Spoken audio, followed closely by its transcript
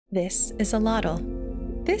This is a loddle.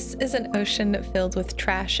 This is an ocean filled with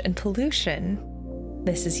trash and pollution.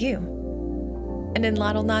 This is you. And in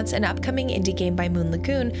Loddlenauts, an upcoming indie game by Moon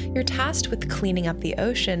Lagoon, you're tasked with cleaning up the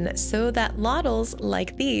ocean so that loddles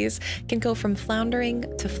like these can go from floundering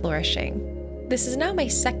to flourishing. This is now my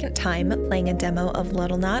second time playing a demo of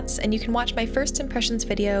Loddlenauts, and you can watch my first impressions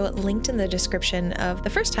video linked in the description of the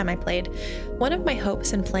first time I played. One of my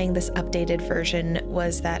hopes in playing this updated version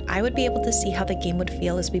was that I would be able to see how the game would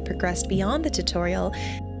feel as we progressed beyond the tutorial,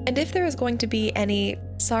 and if there was going to be any,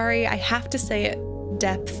 sorry, I have to say it,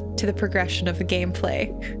 depth to the progression of the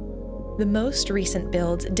gameplay. The most recent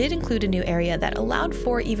builds did include a new area that allowed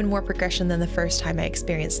for even more progression than the first time I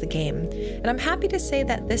experienced the game, and I'm happy to say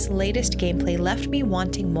that this latest gameplay left me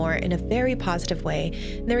wanting more in a very positive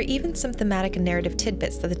way, and there were even some thematic and narrative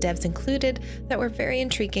tidbits that the devs included that were very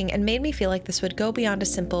intriguing and made me feel like this would go beyond a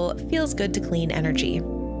simple feels good to clean energy.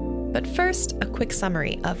 But first, a quick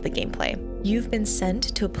summary of the gameplay. You've been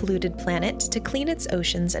sent to a polluted planet to clean its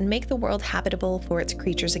oceans and make the world habitable for its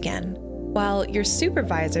creatures again. While your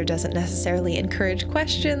supervisor doesn't necessarily encourage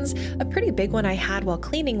questions, a pretty big one I had while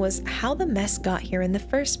cleaning was how the mess got here in the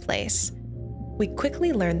first place. We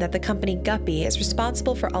quickly learned that the company Guppy is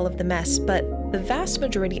responsible for all of the mess, but the vast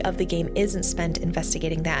majority of the game isn't spent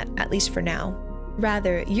investigating that, at least for now.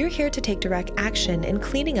 Rather, you're here to take direct action in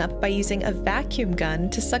cleaning up by using a vacuum gun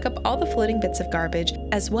to suck up all the floating bits of garbage,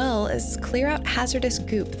 as well as clear out hazardous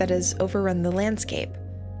goop that has overrun the landscape.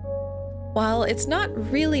 While it's not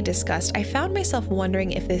really discussed, I found myself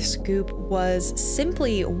wondering if this goop was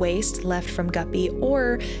simply waste left from Guppy,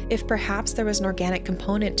 or if perhaps there was an organic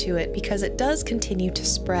component to it, because it does continue to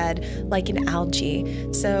spread like an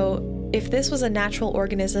algae. So if this was a natural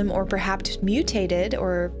organism or perhaps mutated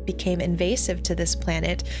or became invasive to this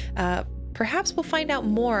planet, perhaps we'll find out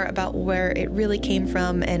more about where it really came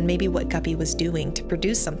from and maybe what Guppy was doing to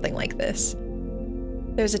produce something like this.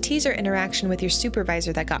 There's a teaser interaction with your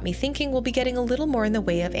supervisor that got me thinking we'll be getting a little more in the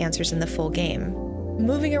way of answers in the full game.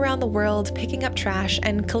 Moving around the world, picking up trash,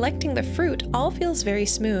 and collecting the fruit all feels very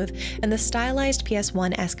smooth, and the stylized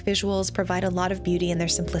PS1-esque visuals provide a lot of beauty in their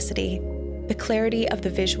simplicity. The clarity of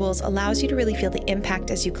the visuals allows you to really feel the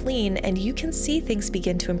impact as you clean, and you can see things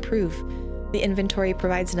begin to improve. The inventory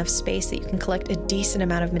provides enough space that you can collect a decent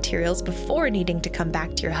amount of materials before needing to come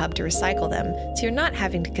back to your hub to recycle them, so you're not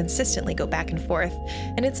having to consistently go back and forth,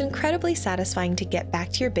 and it's incredibly satisfying to get back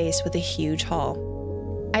to your base with a huge haul.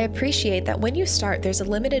 I appreciate that when you start, there's a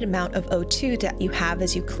limited amount of O2 that you have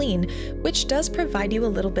as you clean, which does provide you a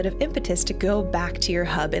little bit of impetus to go back to your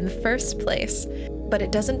hub in the first place, but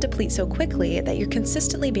it doesn't deplete so quickly that you're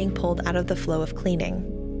consistently being pulled out of the flow of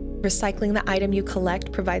cleaning. Recycling the item you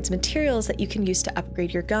collect provides materials that you can use to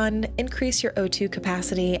upgrade your gun, increase your O2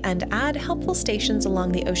 capacity, and add helpful stations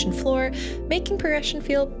along the ocean floor, making progression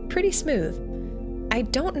feel pretty smooth. I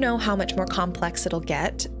don't know how much more complex it'll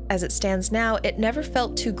get. As it stands now, it never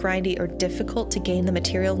felt too grindy or difficult to gain the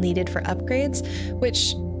material needed for upgrades,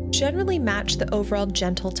 which generally match the overall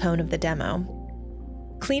gentle tone of the demo.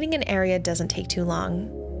 Cleaning an area doesn't take too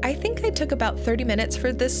long. I think I took about 30 minutes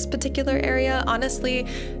for this particular area. Honestly,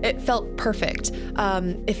 it felt perfect.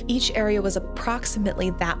 If each area was approximately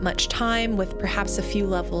that much time, with perhaps a few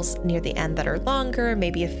levels near the end that are longer,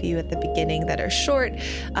 maybe a few at the beginning that are short,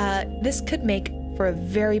 this could make for a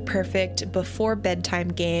very perfect before bedtime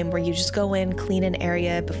game where you just go in, clean an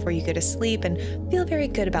area before you go to sleep, and feel very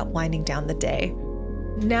good about winding down the day.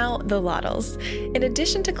 Now, the loddles. In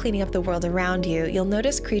addition to cleaning up the world around you, you'll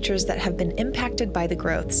notice creatures that have been impacted by the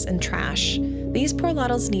growths and trash. These poor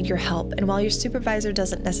loddles need your help, and while your supervisor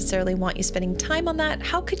doesn't necessarily want you spending time on that,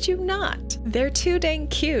 how could you not? They're too dang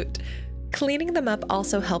cute. Cleaning them up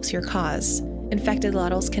also helps your cause. Infected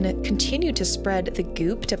loddles can continue to spread the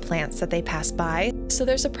goop to plants that they pass by, so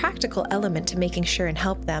there's a practical element to making sure and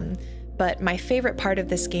help them. But my favorite part of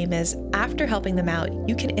this game is, after helping them out,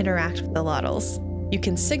 you can interact with the loddles. You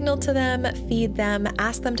can signal to them, feed them,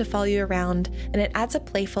 ask them to follow you around, and it adds a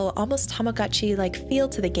playful, almost Tamagotchi-like feel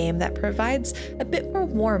to the game that provides a bit more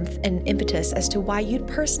warmth and impetus as to why you'd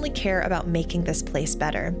personally care about making this place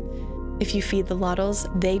better. If you feed the loddles,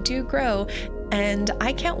 they do grow, and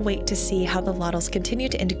I can't wait to see how the loddles continue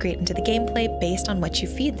to integrate into the gameplay based on what you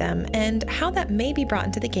feed them, and how that may be brought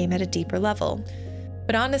into the game at a deeper level.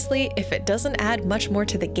 But honestly, if it doesn't add much more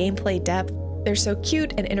to the gameplay depth, they're so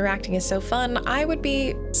cute and interacting is so fun, I would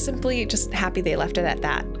be simply just happy they left it at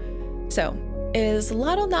that. So, is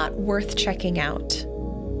Loddlenaut worth checking out?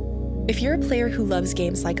 If you're a player who loves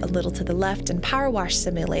games like A Little to the Left and Power Wash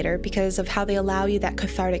Simulator because of how they allow you that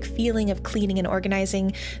cathartic feeling of cleaning and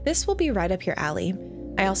organizing, this will be right up your alley.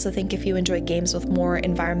 I also think if you enjoy games with more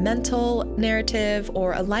environmental narrative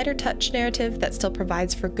or a lighter touch narrative that still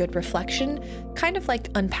provides for good reflection, kind of like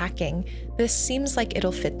unpacking, this seems like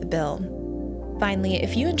it'll fit the bill. Finally,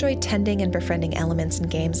 if you enjoy tending and befriending elements in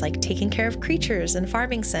games like taking care of creatures and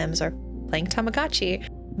farming sims or playing Tamagotchi,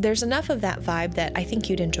 there's enough of that vibe that I think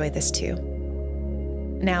you'd enjoy this too.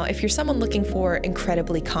 Now, if you're someone looking for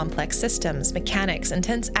incredibly complex systems, mechanics,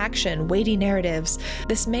 intense action, weighty narratives,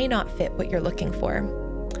 this may not fit what you're looking for.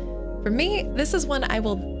 For me, this is one I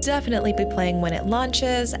will definitely be playing when it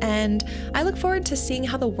launches, and I look forward to seeing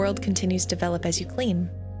how the world continues to develop as you clean.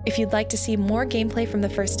 If you'd like to see more gameplay from the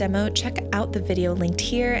first demo, check out the video linked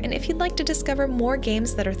here, and if you'd like to discover more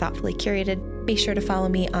games that are thoughtfully curated, be sure to follow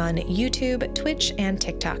me on YouTube, Twitch, and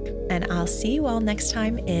TikTok, and I'll see you all next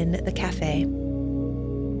time in the cafe.